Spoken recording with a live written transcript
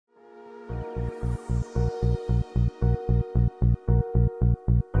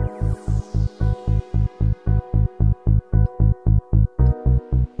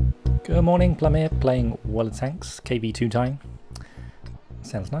Good morning, Plum here, playing World of Tanks, KV-2 time.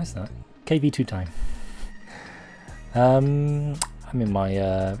 Sounds nice, that. KV-2 time. I'm in my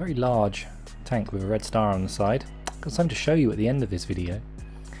very large tank with a red star on the side. Got something to show you at the end of this video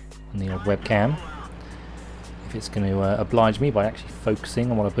on the old webcam. If it's going to oblige me by actually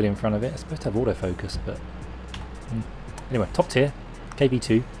focusing on what I put in front of it. It's supposed to have autofocus, but... Anyway, top tier,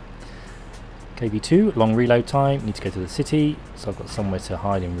 KV-2. KV-2, long reload time, need to go to the city, so I've got somewhere to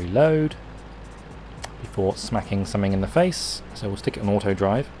hide and reload before smacking something in the face, so we'll stick it on auto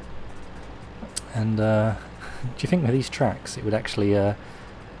drive. And do you think with these tracks it would actually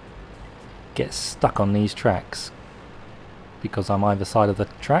get stuck on these tracks because I'm either side of the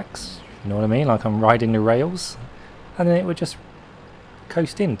tracks, you know what I mean, like I'm riding the rails, and then it would just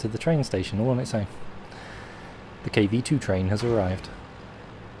coast into the train station all on its own. The KV-2 train has arrived.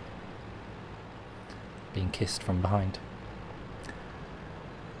 Being kissed from behind.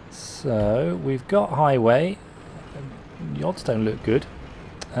 So we've got highway. The odds don't look good.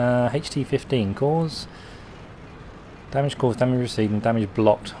 HT15 cause damage caused, damage received, and damage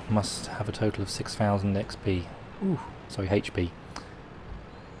blocked must have a total of 6,000 XP. Ooh, sorry, HP.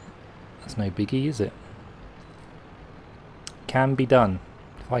 That's no biggie, is it? Can be done.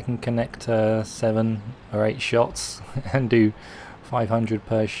 If I can connect 7 or 8 shots and do 500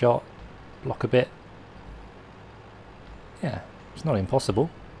 per shot, block a bit. Yeah, it's not impossible.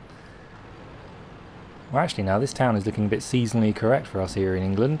 Well, actually now this town is looking a bit seasonally correct for us here in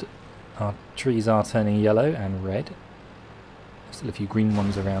England. Our trees are turning yellow and red. Still a few green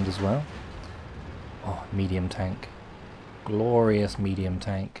ones around as well. Oh, medium tank. Glorious medium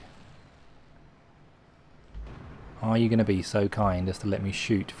tank. Are you going to be so kind as to let me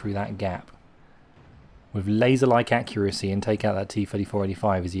shoot through that gap with laser-like accuracy and take out that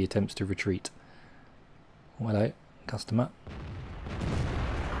T-3485 as he attempts to retreat? Oh, hello. Customer.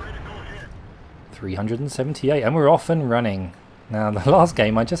 378, and we're off and running. Now the last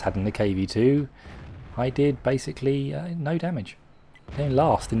game I just had in the KV-2, I did basically no damage. Came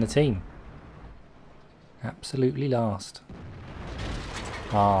last in the team. Absolutely last.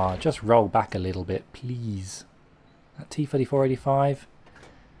 Ah, just roll back a little bit, please. That T-3485.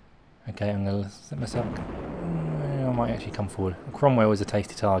 Okay, I'm going to set myself... I might actually come forward. Cromwell is a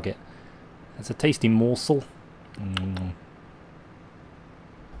tasty target. It's a tasty morsel.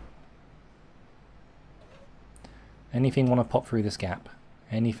 Anything want to pop through this gap?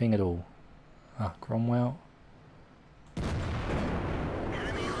 Anything at all? Ah, Cromwell.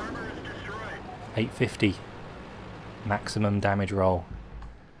 850. Maximum damage roll.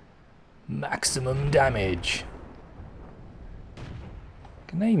 Maximum damage.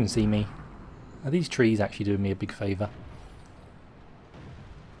 Can they even see me? Are these trees actually doing me a big favour?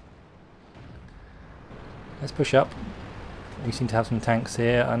 Let's push up. We seem to have some tanks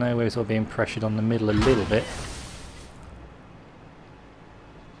here. I know we're sort of being pressured on the middle a little bit.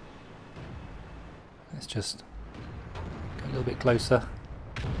 Let's just go a little bit closer.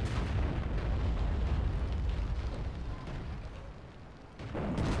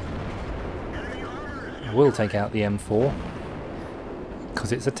 I will take out the M4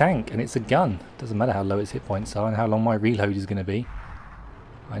 because it's a tank and it's a gun. Doesn't matter how low its hit points are and how long my reload is going to be.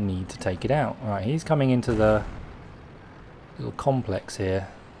 I need to take it out. Right, he's coming into the little complex here.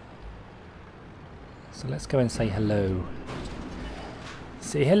 So let's go and say hello.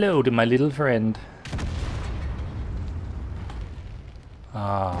 Say hello to my little friend.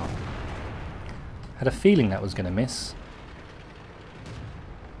 Ah. Had a feeling that was going to miss.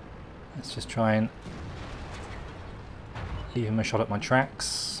 Let's just try and leave him a shot at my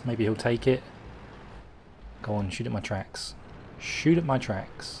tracks. Maybe he'll take it. Go on, shoot at my tracks. Shoot at my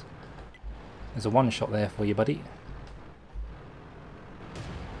tracks. There's a one shot there for you, buddy.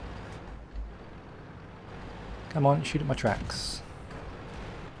 Come on, shoot at my tracks.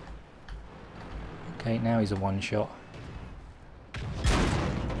 Okay, now he's a one shot.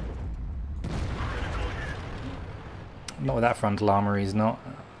 Not with that frontal armour, he's not.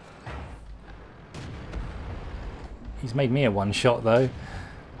 He's made me a one shot though.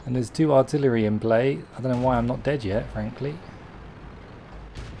 And there's 2 artillery in play. I don't know why I'm not dead yet, frankly.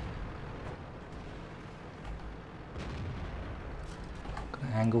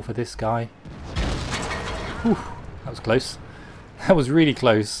 Angle for this guy. Whew, that was close. That was really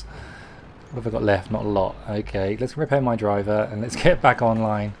close. What have I got left? Not a lot. Okay, let's repair my driver and let's get back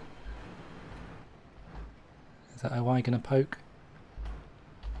online. Is that OI going to poke?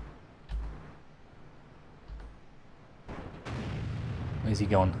 Where's he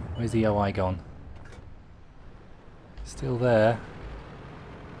gone? Where's the OI gone? Still there.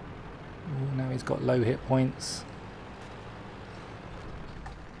 Ooh, now he's got low hit points.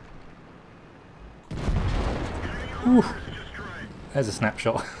 Ooh. There's a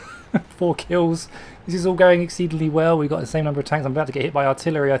snapshot. 4 kills. This is all going exceedingly well. We've got the same number of tanks. I'm about to get hit by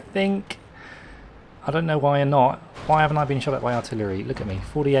artillery, I think. I don't know why or not. Why haven't I been shot at by artillery? Look at me.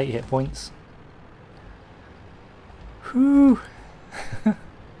 48 hit points. Whew.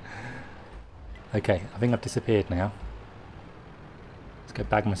 Okay, I think I've disappeared now. Let's go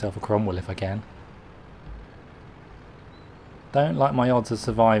bag myself a Cromwell if I can. Don't like my odds of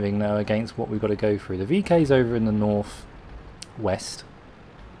surviving though against what we've got to go through. The VK's over in the north west.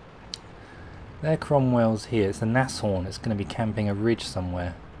 Their Cromwell's here. It's the Nashorn. It's going to be camping a ridge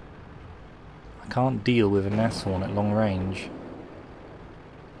somewhere. I can't deal with a Nashorn at long range.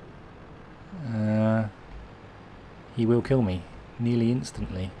 He will kill me nearly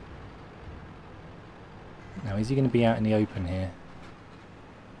instantly. Now is he going to be out in the open here?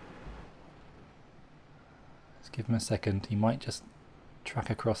 Let's give him a second. He might just track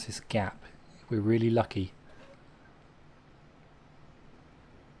across this gap if we're really lucky.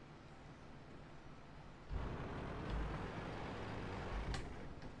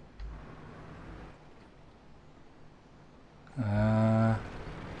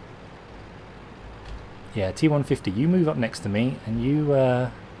 Yeah, T-150, you move up next to me and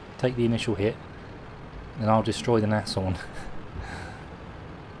you take the initial hit, and I'll destroy the Nashorn.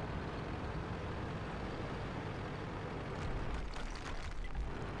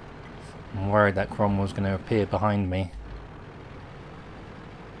 I'm worried that Cromwell's going to appear behind me.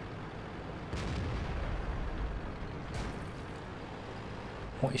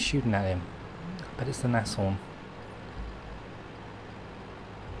 What is shooting at him? I bet it's the Nashorn.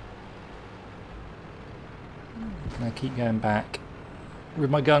 I keep going back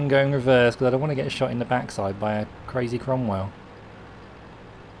with my gun going reverse because I don't want to get shot in the backside by a crazy Cromwell.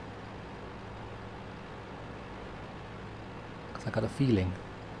 Because I got a feeling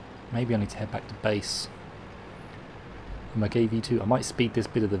maybe I need to head back to base. With my KV-2, I might speed this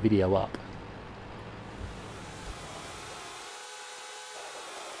bit of the video up.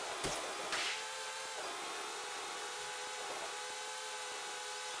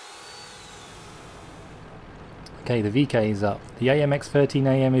 Okay, the VK is up. The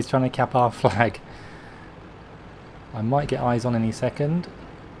AMX-13AM is trying to cap our flag. I might get eyes on any second.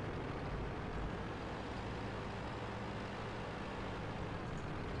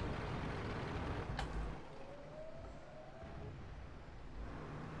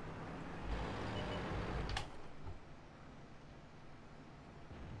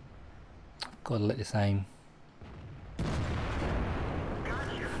 Gotta let this aim.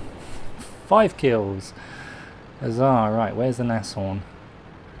 5 kills! Huzzah, right, where's the Nashorn?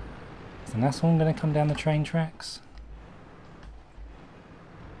 Is the Nashorn going to come down the train tracks?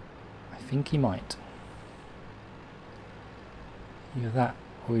 I think he might. Either that,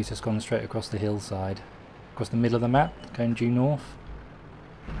 or he's just gone straight across the hillside. Across the middle of the map, going due north.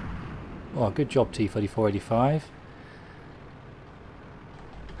 Oh, good job T-3485.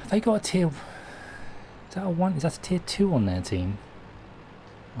 Have they got a tier... Is that a 1? Is that a tier 2 on their team?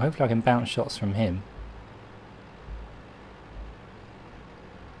 Well, hopefully I can bounce shots from him.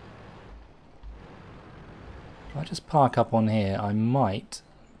 If I just park up on here, I might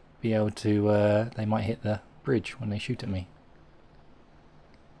be able to, they might hit the bridge when they shoot at me.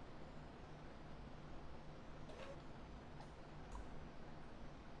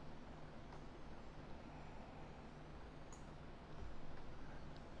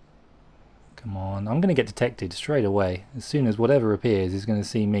 Come on, I'm going to get detected straight away. As soon as whatever appears is going to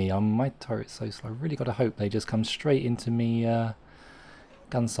see me. My turret's so slow, I've really got to hope they just come straight into me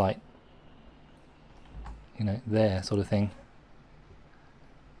gun sight. You know, there sort of thing.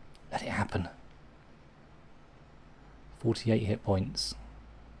 Let it happen. 48 hit points.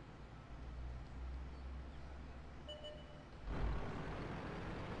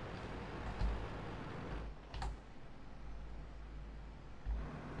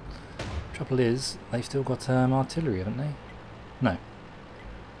 Trouble is, they've still got artillery, haven't they? No.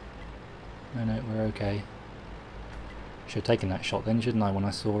 No, we're okay. Should have taken that shot then, shouldn't I, when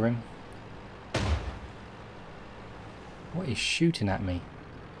I saw him? What is shooting at me?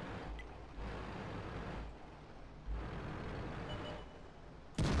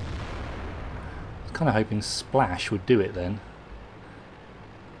 I was kind of hoping Splash would do it then.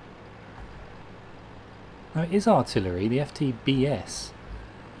 No, it is artillery, the FTBS.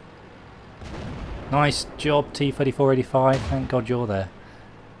 Nice job T-3485, thank God you're there.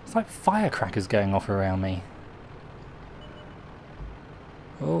 It's like firecrackers going off around me.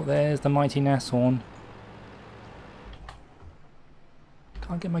 Oh, there's the mighty Nashorn.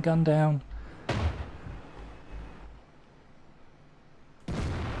 Can't get my gun down.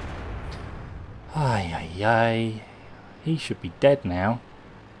 Ay, ay, ay. He should be dead now.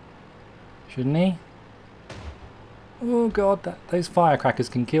 Shouldn't he? Oh god, those firecrackers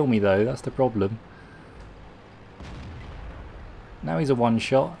can kill me though, that's the problem. Now he's a one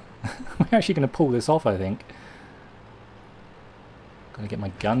shot. We're actually going to pull this off, I think. Gotta get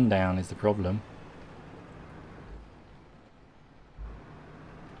my gun down is the problem.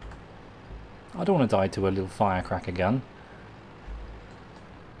 I don't want to die to a little firecracker gun.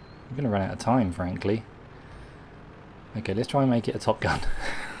 I'm going to run out of time, frankly. Okay, let's try and make it a top gun.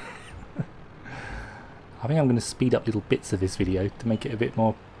 I think I'm going to speed up little bits of this video to make it a bit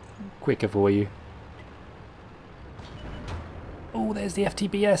more quicker for you. Oh, there's the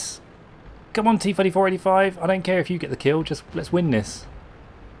FTBS. Come on, T-3485. I don't care if you get the kill, just let's win this.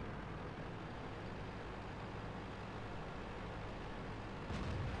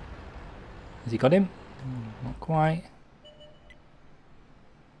 Has he got him? Not quite.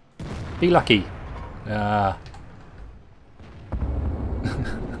 Be lucky. Ah.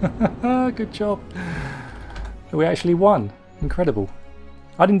 Good job. We actually won. Incredible.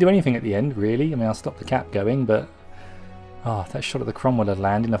 I didn't do anything at the end, really. I mean, I stopped the cap going, but... Oh, if that shot at the Cromwell had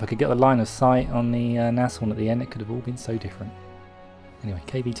landed, if I could get the line of sight on the NAS one at the end, it could have all been so different. Anyway,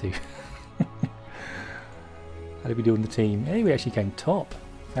 KV-2. How did we do on the team? Hey, we actually came top.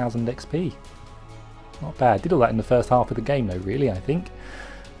 1000 XP. Not bad. Did all that in the first half of the game, though, really, I think.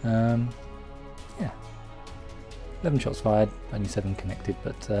 Yeah. 11 shots fired, only 7 connected,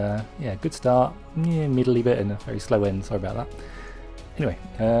 but yeah, good start. Yeah, middly bit and a very slow end, sorry about that. Anyway,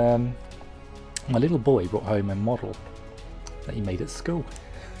 my little boy brought home a model that he made at school.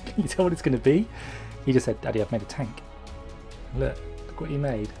 Can you tell what it's going to be? He just said, "Daddy, I've made a tank." Look what he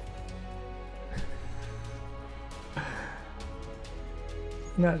made.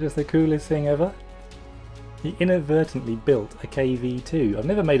 Isn't that just the coolest thing ever? He inadvertently built a KV-2. I've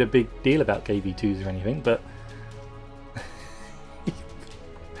never made a big deal about KV-2s or anything, but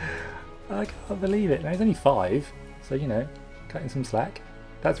I can't believe it. Now he's only 5, so you know, cutting some slack.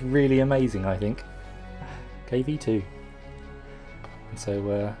 That's really amazing, I think. KV-2. And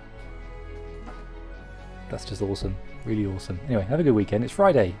so that's just awesome. Really awesome. Anyway, have a good weekend. It's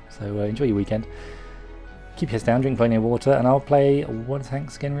Friday, so enjoy your weekend. Keep your heads down, drink plenty of water, and I'll play Water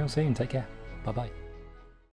Tanks again real soon. Take care. Bye bye.